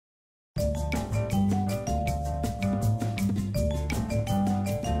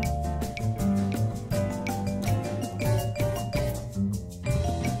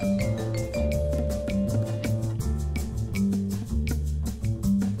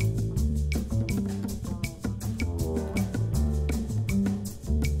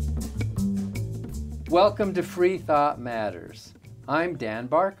Welcome to Freethought Matters. I'm Dan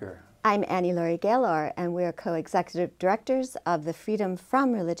Barker. I'm Laurie Gaylor, and we're co-executive directors of the Freedom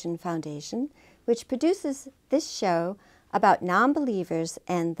from Religion Foundation, which produces this show about non-believers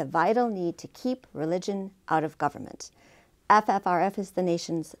and the vital need to keep religion out of government. FFRF is the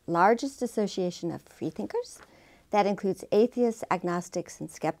nation's largest association of freethinkers. That includes atheists, agnostics, and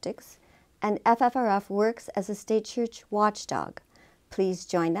skeptics. And FFRF works as a state church watchdog. Please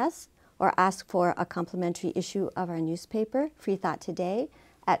join us or ask for a complimentary issue of our newspaper, Freethought Today,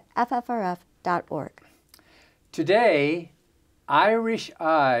 at ffrf.org. Today, Irish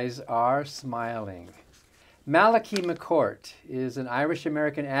eyes are smiling. Malachy McCourt is an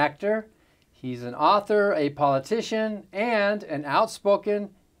Irish-American actor. He's an author, a politician, and an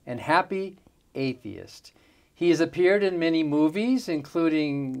outspoken and happy atheist. He has appeared in many movies,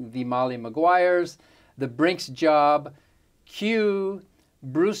 including the Molly Maguires, The Brink's Job, Q,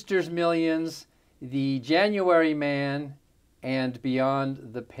 Brewster's Millions, The January Man, and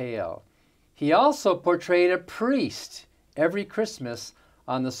Beyond the Pale. He also portrayed a priest every Christmas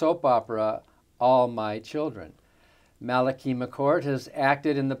on the soap opera All My Children. Malachy McCourt has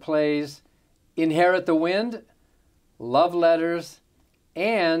acted in the plays Inherit the Wind, Love Letters,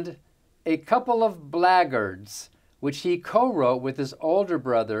 and A Couple of Blaggards, which he co-wrote with his older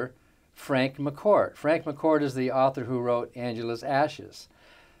brother, Frank McCourt. Frank McCourt is the author who wrote Angela's Ashes.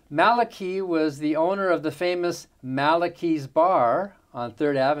 Malachy was the owner of the famous Malachy's Bar on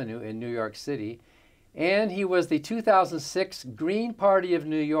 3rd Avenue in New York City, and he was the 2006 Green Party of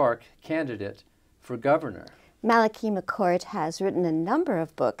New York candidate for governor. Malachy McCourt has written a number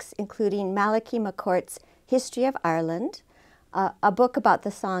of books, including Malachy McCourt's History of Ireland, a book about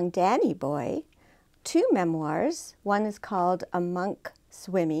the song Danny Boy, 2 memoirs. One is called A Monk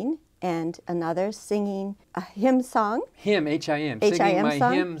Swimming, and another singing a hymn song. Hymn, H-I-M, H-I-M singing my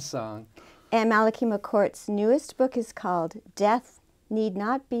song. hymn song. And Malachy McCourt's newest book is called Death Need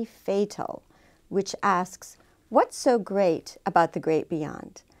Not Be Fatal, which asks, what's so great about the great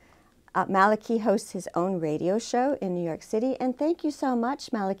beyond? Malachy hosts his own radio show in New York City, and thank you so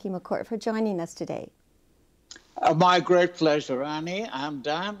much, Malachy McCourt, for joining us today. My great pleasure, Annie. I'm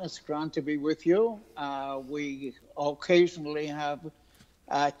Dan. It's grand to be with you. We occasionally have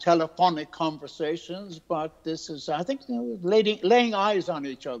telephonic conversations, but this is, I think, laying eyes on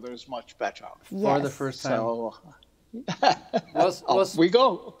each other is much better. Yes. For the first time. So, well, we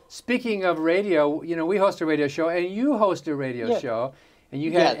go. Speaking of radio, you know, we host a radio show, and you host a radio show, and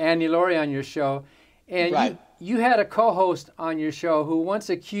you had Laurie on your show, and you had a co-host on your show who once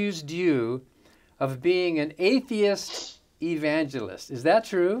accused you of being an atheist evangelist. Is that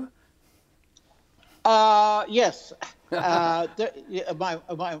true? Yes. My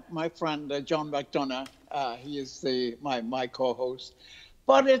friend John McDonough, he is my co-host.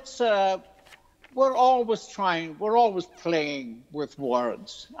 But it's we're always playing with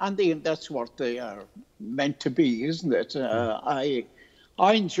words, and that's what they are meant to be, isn't it? I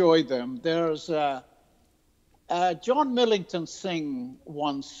enjoy them. There's John Millington Synge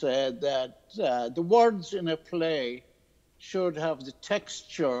once said that the words in a play should have the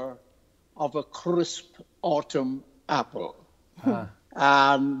texture of a crisp autumn apple.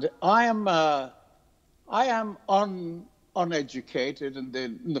 And I am uneducated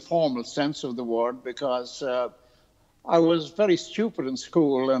in the formal sense of the word, because I was very stupid in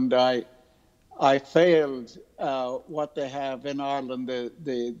school, and I failed what they have in Ireland,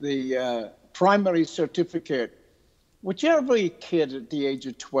 the primary certificate, which every kid at the age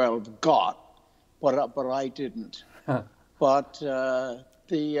of 12 got, but I didn't. But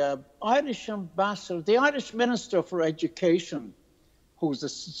the Irish ambassador, the Irish Minister for Education, who's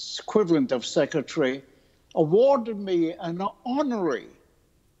the equivalent of secretary, awarded me an honorary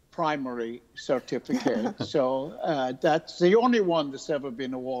primary certificate. So that's the only one that's ever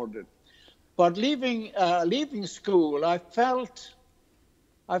been awarded. But leaving school, I felt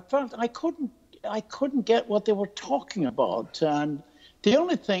I couldn't get what they were talking about. And the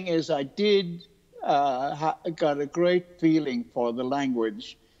only thing is, I did got a great feeling for the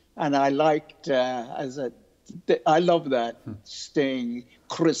language, and I liked I love that staying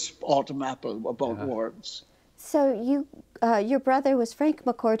crisp autumn apple about words. So your brother was Frank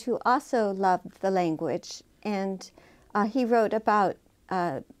McCourt, who also loved the language, and he wrote about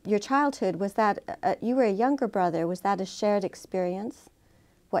your childhood. Was that you were a younger brother? Was that a shared experience?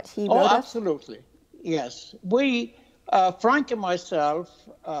 What he wrote? Oh, absolutely. Yes, we. Frank and myself,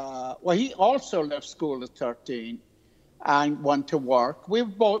 he also left school at 13 and went to work. We were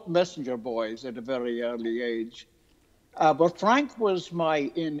both messenger boys at a very early age. But Frank was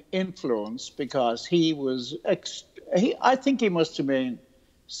my influence, because he was, I think he must have been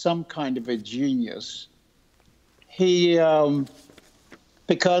some kind of a genius. He,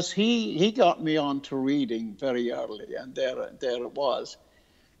 because he got me onto reading very early, and there it was.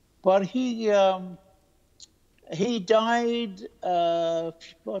 But he died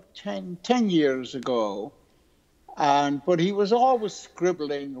about 10 years ago, but he was always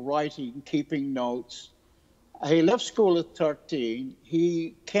scribbling, writing, keeping notes. He left school at 13.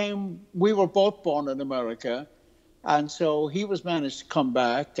 We were both born in America, and so he was managed to come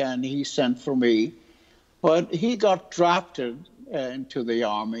back, and he sent for me. But he got drafted into the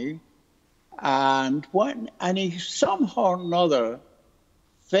army, and he somehow or another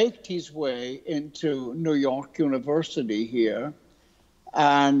faked his way into New York University here,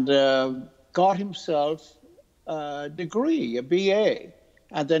 and got himself a degree, a BA,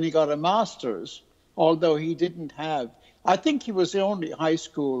 and then he got a master's. Although he didn't have, I think he was the only high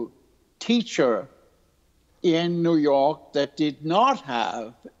school teacher in New York that did not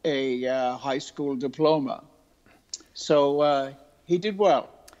have a high school diploma. So he did well.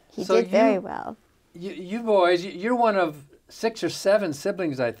 He did very well. You boys, you're one of 6 or 7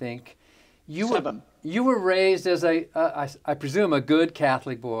 siblings, I think. Seven. You were raised as I presume, a good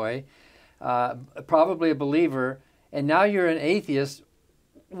Catholic boy, probably a believer, and now you're an atheist.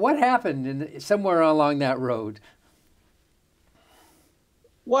 What happened somewhere along that road?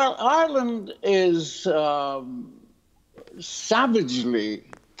 Well, Ireland is savagely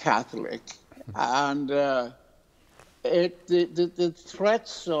Catholic, and the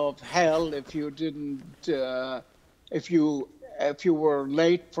threats of hell if you didn't, if you were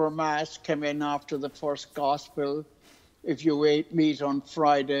late for mass, came in after the first gospel. If you ate meat on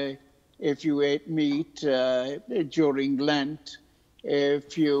Friday, if you ate meat during Lent.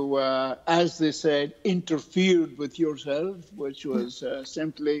 If you, as they said, interfered with yourself, which was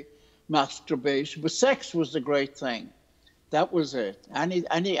simply masturbation. But sex was the great thing. That was it.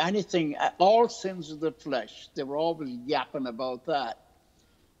 Anything, all sins of the flesh, they were always yapping about that.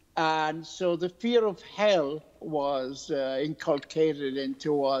 And so the fear of hell was inculcated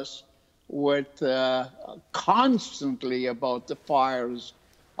into us with constantly about the fires,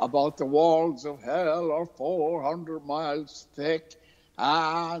 about the walls of hell are 400 miles thick,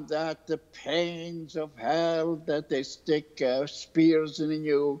 and that the pains of hell, that they stick spears in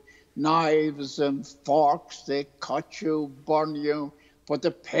you, knives and forks, they cut you, burn you, but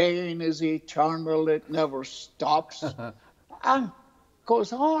the pain is eternal, it never stops. And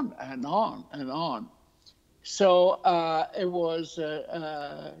goes on and on and on. So it was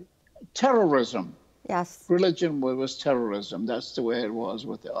terrorism. Yes. Religion was terrorism. That's the way it was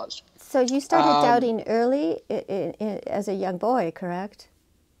with us. So you started doubting early as a young boy, correct?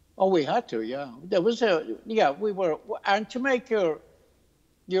 Oh, we had to, yeah. There was we were, and to make your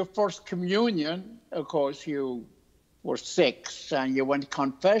first communion, of course, you were 6, and you went to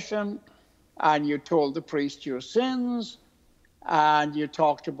confession, and you told the priest your sins, and you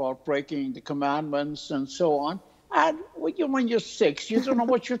talked about breaking the commandments and so on. And when you're 6, you don't know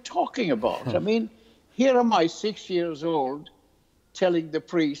what you're talking about. I mean, here am I, 6 years old, telling the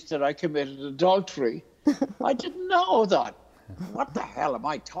priest that I committed adultery. I didn't know that. What the hell am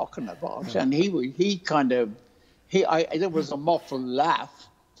I talking about? And there was a muffled laugh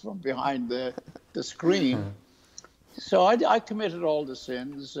from behind the screen. So I committed all the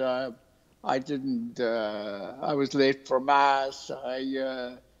sins. I was late for mass.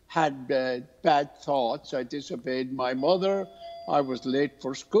 I had bad thoughts. I disobeyed my mother. I was late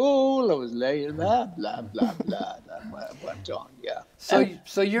for school. I was late, blah, blah, blah, blah. That went on, yeah.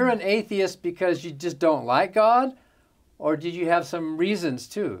 So you're an atheist because you just don't like God? Or did you have some reasons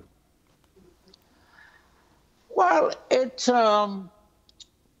too? Well,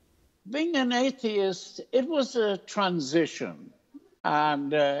 being an atheist, it was a transition.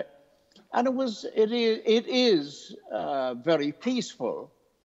 And it is very peaceful.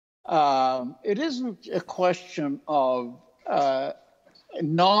 It isn't a question of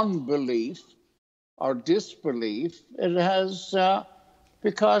non-belief or disbelief. It has,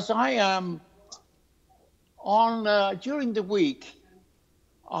 because I am during the week,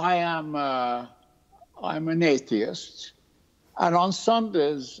 I'm an atheist, and on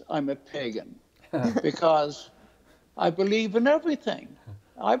Sundays I'm a pagan, because I believe in everything.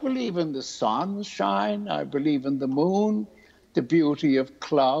 I believe in the sunshine. I believe in the moon, the beauty of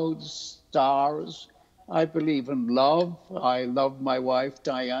clouds, stars. I believe in love. I love my wife,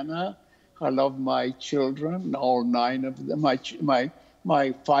 Diana. I love my children, all 9 of them, my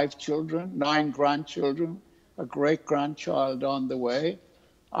 5 children, 9 grandchildren, a great-grandchild on the way.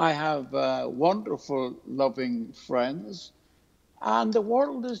 I have wonderful, loving friends. And the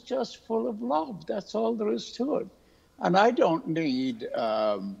world is just full of love. That's all there is to it. And I don't need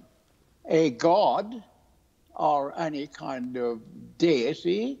a god or any kind of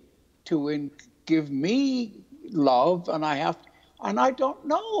deity to give me love, and I don't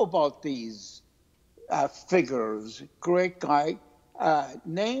know about these figures. Great guy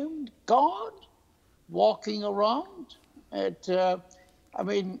named God walking around. I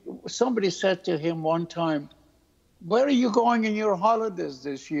mean, somebody said to him one time, "Where are you going in your holidays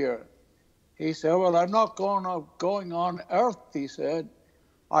this year?" He said, "Well, I'm not going on Earth," he said.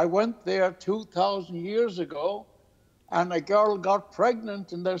 "I went there 2,000 years ago, and a girl got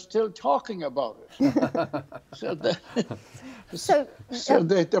pregnant, and they're still talking about it." So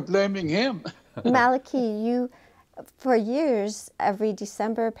they're blaming him. Malachy, you, for years, every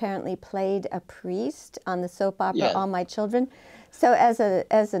December apparently played a priest on the soap opera Yeah. All My Children. So as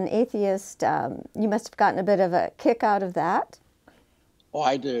an atheist, you must have gotten a bit of a kick out of that. Oh,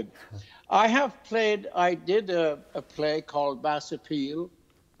 I did. I did a play called Bass Appeal.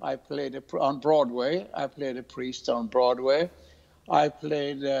 I played on Broadway. I played a priest on Broadway. I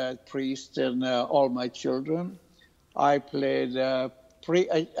played a priest in All My Children. I played I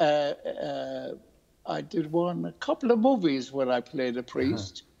did a couple of movies where I played a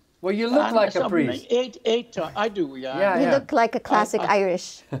priest. Well, you look like a priest. Eight times. I do, yeah. Yeah, You look like a classic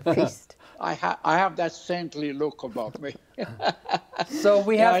Irish priest. I have that saintly look about me. So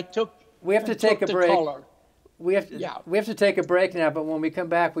we have to take a break. Color. We have to take a break now, but when we come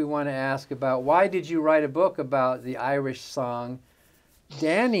back, we want to ask about why did you write a book about the Irish song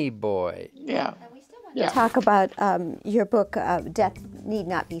Danny Boy? Yeah. Talk about your book, Death Need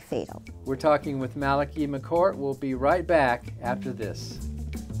Not Be Fatal. We're talking with Malachy McCourt. We'll be right back after this.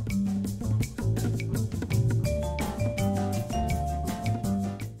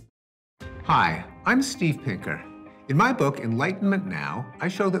 Hi, I'm Steve Pinker. In my book, Enlightenment Now, I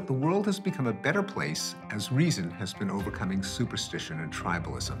show that the world has become a better place as reason has been overcoming superstition and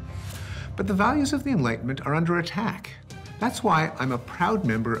tribalism. But the values of the Enlightenment are under attack. That's why I'm a proud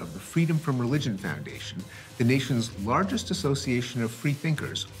member of the Freedom from Religion Foundation, the nation's largest association of free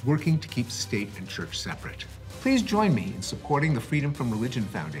thinkers working to keep state and church separate. Please join me in supporting the Freedom from Religion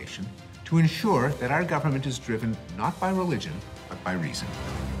Foundation to ensure that our government is driven not by religion, but by reason.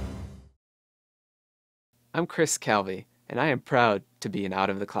 I'm Chris Calvey, and I am proud to be an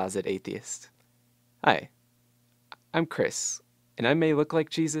out-of-the-closet atheist. Hi, I'm Chris, and I may look like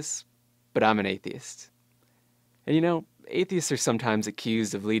Jesus, but I'm an atheist. And you know, atheists are sometimes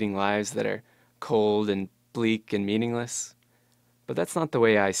accused of leading lives that are cold and bleak and meaningless, but that's not the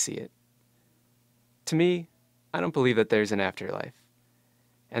way I see it. To me, I don't believe that there's an afterlife.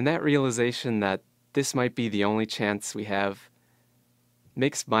 And that realization that this might be the only chance we have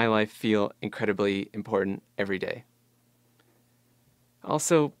makes my life feel incredibly important every day.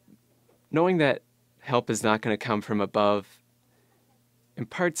 Also, knowing that help is not going to come from above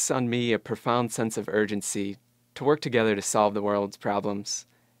imparts on me a profound sense of urgency to work together to solve the world's problems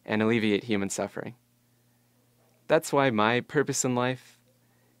and alleviate human suffering. That's why my purpose in life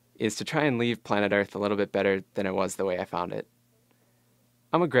is to try and leave planet Earth a little bit better than it was the way I found it.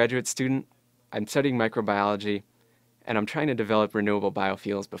 I'm a graduate student, I'm studying microbiology, and I'm trying to develop renewable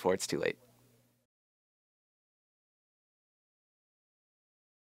biofuels before it's too late.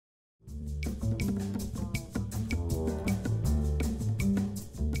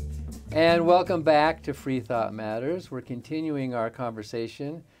 And welcome back to Freethought Matters. We're continuing our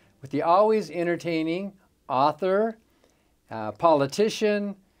conversation with the always entertaining author,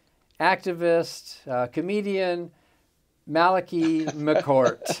 politician, activist, comedian, Malachy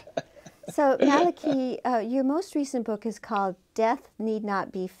McCourt. So, Malachy, your most recent book is called Death Need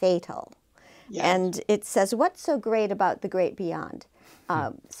Not Be Fatal. Yes. And it says, what's so great about the great beyond?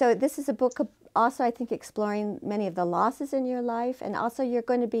 So this is a book also, I think, exploring many of the losses in your life. And also, you're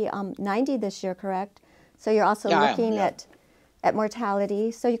going to be 90 this year, correct? So you're also looking at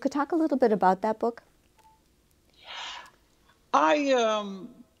mortality. So you could talk a little bit about that book? I am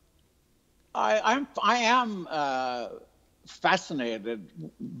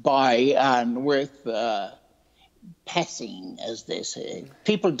fascinated by and with passing, as they say.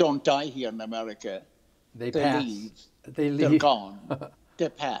 People don't die here in America. They pass. Leave. They leave. They're gone. They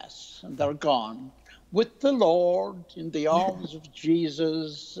pass, and they're gone with the Lord in the arms of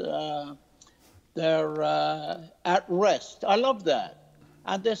Jesus. They're at rest. I love that.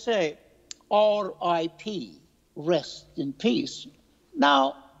 And they say, R.I.P., rest in peace.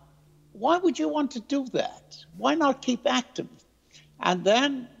 Now, why would you want to do that? Why not keep active? And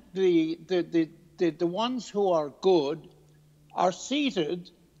then the ones who are good are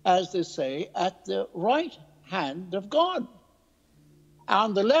seated, as they say, at the right hand of God.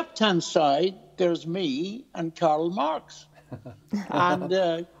 On the left-hand side, there's me and Karl Marx.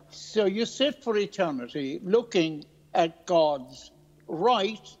 And so you sit for eternity looking at God's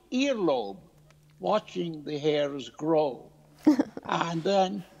right earlobe, watching the hairs grow. And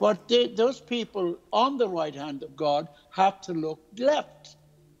then, but those people on the right hand of God have to look left,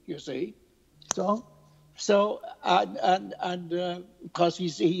 you see. So because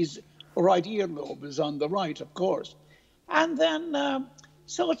he's right earlobe is on the right, of course. And then,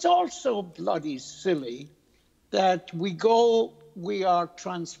 so it's also bloody silly that we are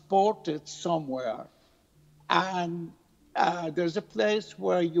transported somewhere, and there's a place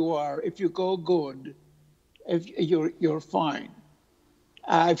where you are, if you go good, if you're fine.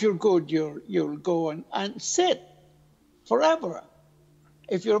 If you're good, you'll go and sit forever.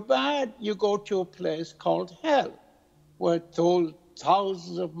 If you're bad, you go to a place called hell, where told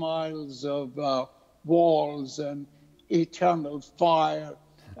thousands of miles of walls and eternal fire,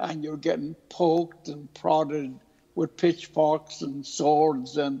 and you're getting poked and prodded with pitchforks and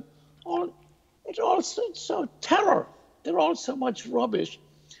swords and all. It's also so terror. They're all so much rubbish.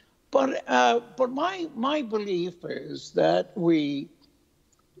 But my belief is that we're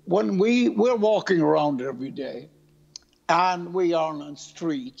walking around every day, and we are on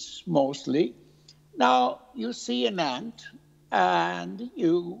streets mostly. Now you see an ant, and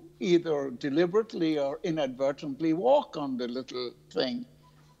you either deliberately or inadvertently walk on the little thing,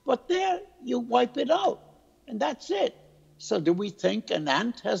 but there you wipe it out, and that's it. So do we think an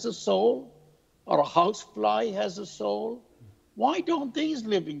ant has a soul, or a housefly has a soul? Why don't these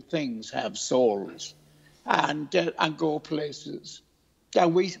living things have souls and go places?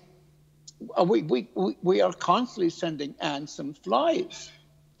 And we are constantly sending ants and flies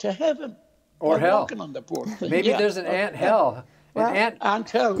to heaven. Or hell. Walking on the poor thing. Maybe there's an ant hell. Well, ant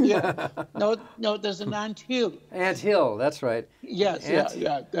hill, yeah. No, there's an ant hill. Ant hill, that's right. Yes,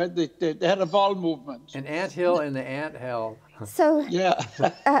 yeah. They had a bowel movement. An ant hill and the ant hell. So, yeah.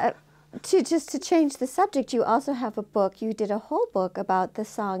 to change the subject, you also have a book. You did a whole book about the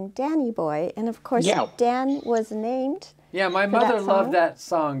song Danny Boy, and of course, Dan was named. Yeah, my mother loved that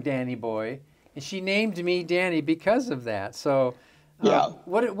song, Danny Boy, and she named me Danny because of that. So,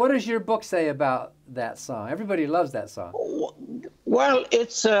 what does your book say about that song? Everybody loves that song. Well,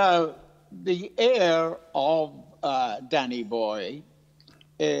 it's the air of Danny Boy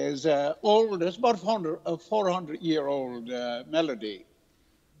is old. It's about a 400-year-old melody.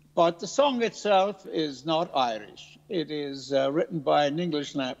 But the song itself is not Irish. It is written by an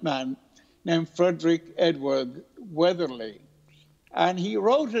English man named Frederick Edward Weatherly. And he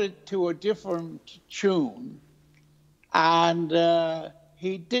wrote it to a different tune. And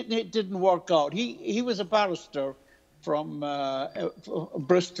it didn't work out. He was a barrister from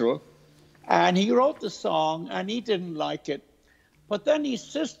Bristol. And he wrote the song, and he didn't like it. But then his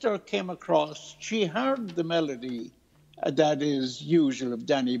sister came across. She heard the melody that is usual of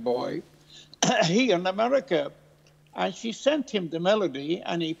Danny Boy here in America, and she sent him the melody,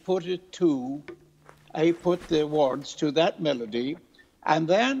 and he put the words to that melody, and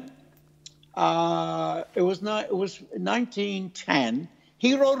then it was 1910.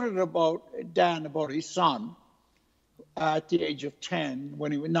 He wrote it about his son at the age of 10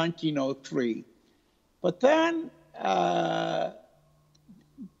 when he was 1903, but then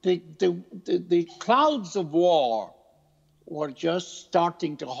the clouds of war were just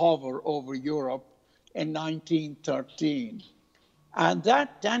starting to hover over Europe in 1913. And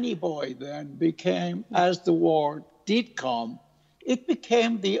that Danny Boy then became, as the war did come, it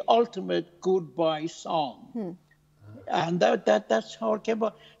became the ultimate goodbye song. And that's how it came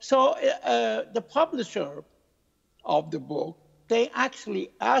about. So the publisher of the book, they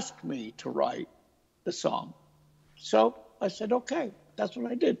actually asked me to write the song. So I said, okay. That's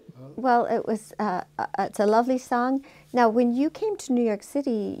what I did. Well, it's a lovely song. Now, when you came to New York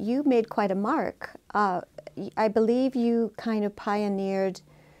City, you made quite a mark. I believe you kind of pioneered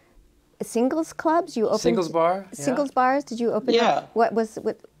singles clubs. You opened singles bar. Singles bars. Did you open? Yeah. What's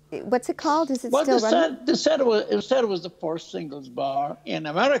it called? Is it still running? They said it was the first singles bar in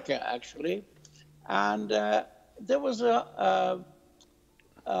America, actually, and there was a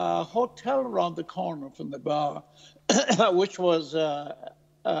hotel around the corner from the bar, which was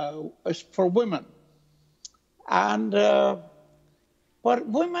for women. And but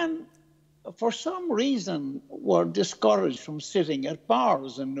women, for some reason, were discouraged from sitting at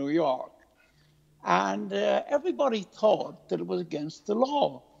bars in New York. And everybody thought that it was against the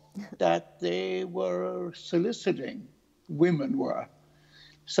law, that they were soliciting, women were.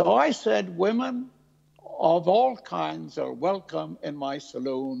 So I said, women of all kinds are welcome in my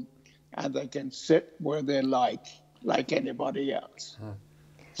saloon, and they can sit where they like anybody else.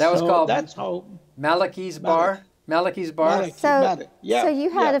 That was So called that's how Malachy's Bar? Malachy's Bar? Malachy. So, Yeah, so you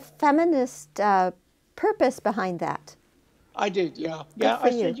had yeah. a feminist purpose behind that. I did, yeah. Good Yeah, for I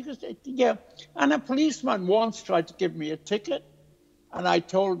you. said, yeah. And a policeman once tried to give me a ticket, and I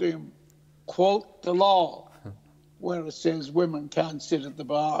told him, quote the law, where it says women can't sit at the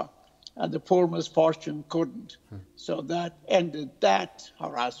bar, and the poor misfortune couldn't. So that ended that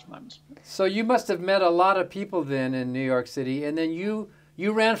harassment. So you must have met a lot of people then in New York City, and then you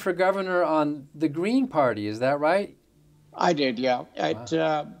ran for governor on the Green Party, is that right? I did, yeah. I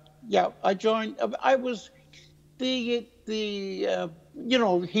joined. I was the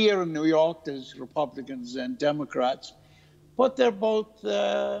here in New York, there's Republicans and Democrats, but they're both.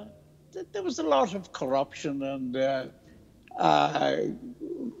 There was a lot of corruption and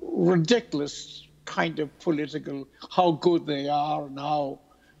ridiculous kind of political, how good they are and how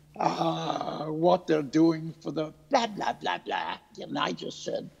what they're doing for the blah blah blah blah. And I just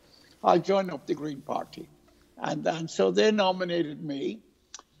said, I'll join up the Green Party, and so they nominated me.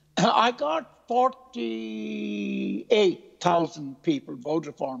 I got 48,000 people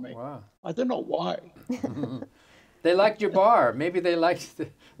voted for me. Wow. I don't know why. They liked your bar. Maybe they liked to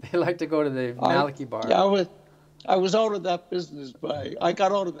go to the Malachy Bar. Yeah, I was out of that business. I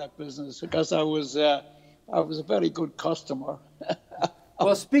got out of that business because I was a very good customer.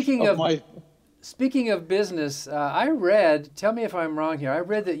 Well, speaking of business, I read. Tell me if I'm wrong here. I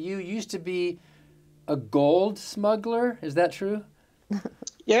read that you used to be a gold smuggler. Is that true?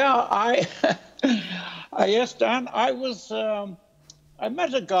 Yeah, yes, Dan. I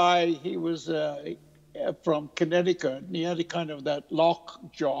met a guy. He was from Connecticut, and he had a kind of that lock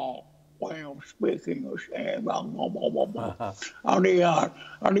jaw. Wow, speaking of shame, and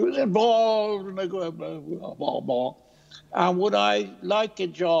he was involved in and would I like a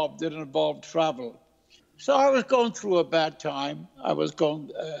job that involved travel? So I was going through a bad time. I was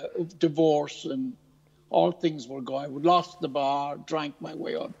going divorce and all things were going. I lost the bar, drank my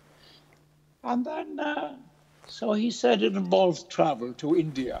way up. And then, so he said it involves travel to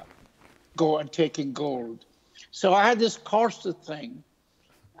India, go and taking gold. So I had this corset thing,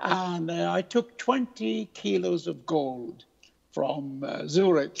 and I took 20 kilos of gold from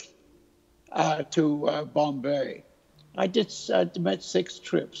Zurich to Bombay. I made 6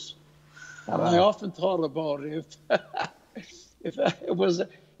 trips. And I often thought about if it would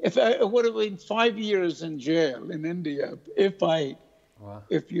have been 5 years in jail in India if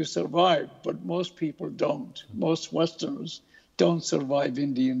you survive, but most people don't. Most Westerners don't survive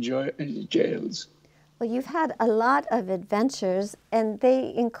Indian jails. Well, you've had a lot of adventures, and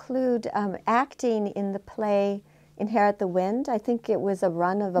they include acting in the play Inherit the Wind. I think it was a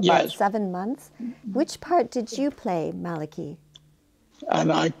run of about 7 months. Which part did you play, Malachy?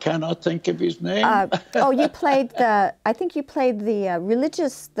 And I cannot think of his name. You played I think you played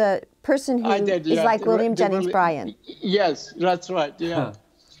the person who is like William Jennings Bryan. Yes, that's right, yeah.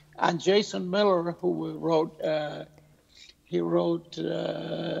 And Jason Miller, who wrote a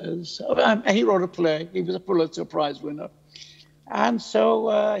play. He was a Pulitzer Prize winner. And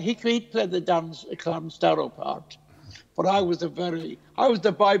so he played the Clarence Darrow part. But I was the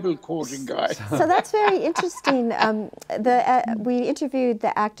Bible quoting guy. So that's very interesting. We interviewed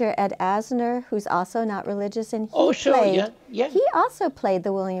the actor Ed Asner, who's also not religious, and he also played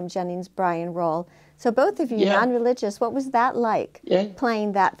the William Jennings Bryan role. So both of you, non-religious, what was that like,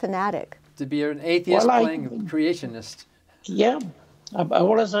 playing that fanatic? To be an atheist playing a creationist. Yeah.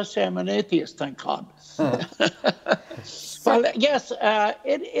 Well, as I say, I'm an atheist, thank God. Well, yes,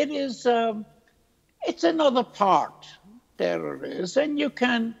 it is. It's another part. There it is, and you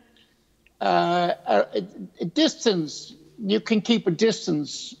can a distance. You can keep a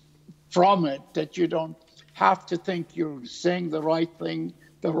distance from it, that you don't have to think you're saying the right thing,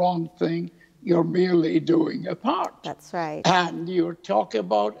 the wrong thing. You're merely doing a part. That's right. And you're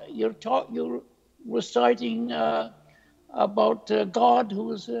reciting about God,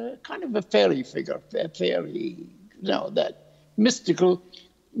 who is kind of a fairy figure, that mystical.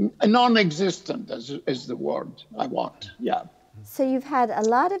 Non-existent is the word I want, yeah. So you've had a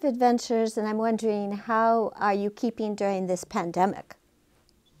lot of adventures, and I'm wondering, how are you keeping during this pandemic?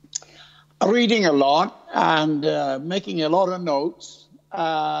 Reading a lot and making a lot of notes.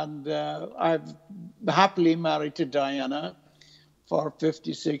 And I've happily married to Diana for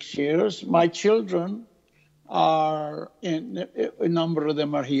 56 years. My children a number of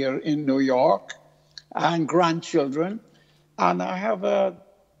them are here in New York, and grandchildren. And I have a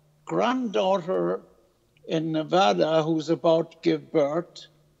granddaughter in Nevada who's about to give birth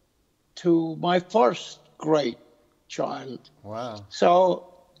to my first great child. Wow.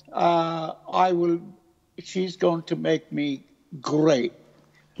 So she's going to make me great.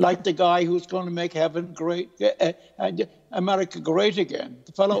 like the guy who's going to make heaven great, America great again.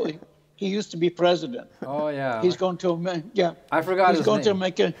 The fellow, he used to be president. Oh yeah. He's going to, yeah. I forgot his name. He's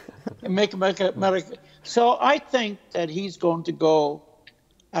going to make America. So I think that he's going to go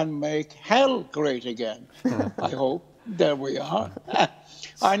and make hell great again. I hope. There we are.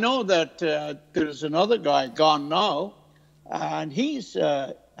 I know that there's another guy gone now, and he's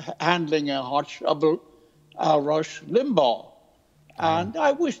handling a hot trouble, Rush Limbaugh. And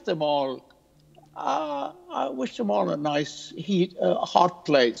I wish them all a nice hot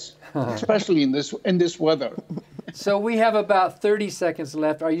place, especially in this weather. So we have about 30 seconds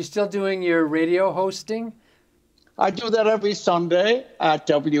left. Are you still doing your radio hosting? I do that every Sunday at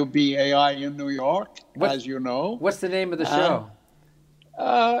WBAI in New York, as you know. What's the name of the show?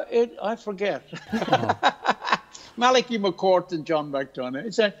 I forget. Malachy McCourt and John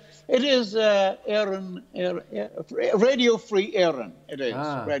McDonough. It is Radio Free Aaron. It is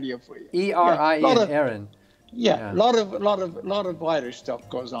Radio Free. E-R-I-N, Aaron. Yeah, a lot of Irish stuff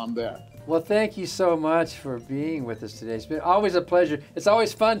goes on there. Well, thank you so much for being with us today. It's been always a pleasure. It's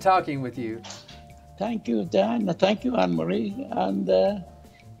always fun talking with you. Thank you, Dan. Thank you, Anne-Marie. And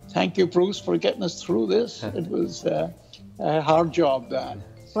thank you, Bruce, for getting us through this. It was a hard job, Dan.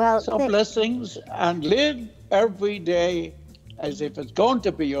 Well, so blessings, and live every day as if it's going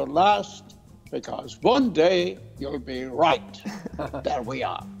to be your last, because one day you'll be right. There we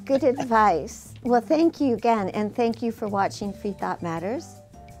are. Good advice. Well, thank you again, and thank you for watching Freethought Matters.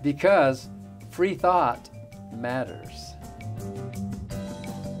 Because free thought matters.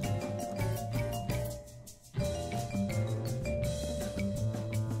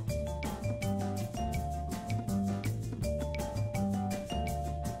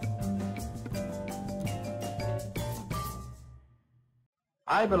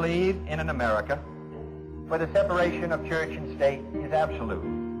 I believe in an America where the separation of church and state is absolute,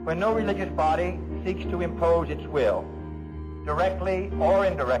 where no religious body seeks to impose its will, directly or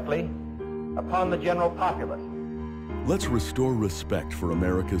indirectly, upon the general populace. Let's restore respect for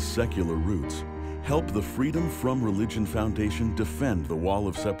America's secular roots. Help the Freedom From Religion Foundation defend the wall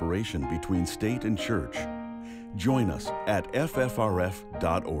of separation between state and church. Join us at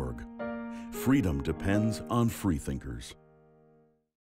ffrf.org. Freedom depends on freethinkers.